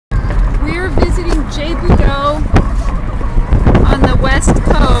west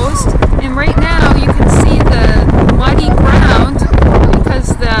coast, and right now you can see the muddy ground because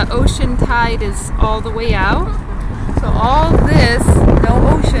the ocean tide is all the way out. So all this,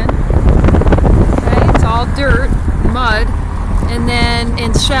 no ocean, okay? It's all dirt, mud, and then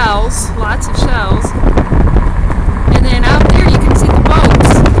in shells, lots of shells. And then out there you can see the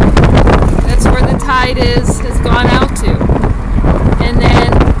boats. That's where the tide has gone out to. And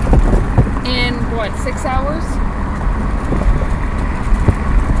then in what, 6 hours?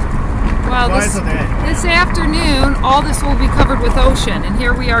 Well, this afternoon, all this will be covered with ocean, and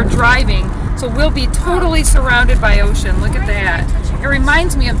here we are driving, so we'll be totally surrounded by ocean. Look at that. It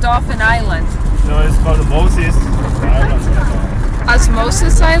reminds me of Dolphin Island. No, it's called Moses Island.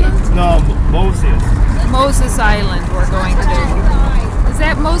 Osmosis Island? No, Moses. Moses Island we're going to. Is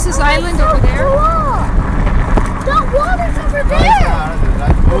that Moses Island over there? That water's over there!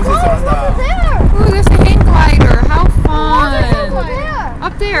 Moses Over there! Ooh, there's a hang glider. How fun! Over there!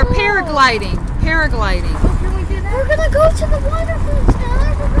 Up there, paragliding. Paragliding. We're gonna go to the waterfall,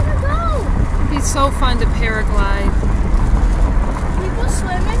 Skylar. We're gonna go! It'd be so fun to paraglide.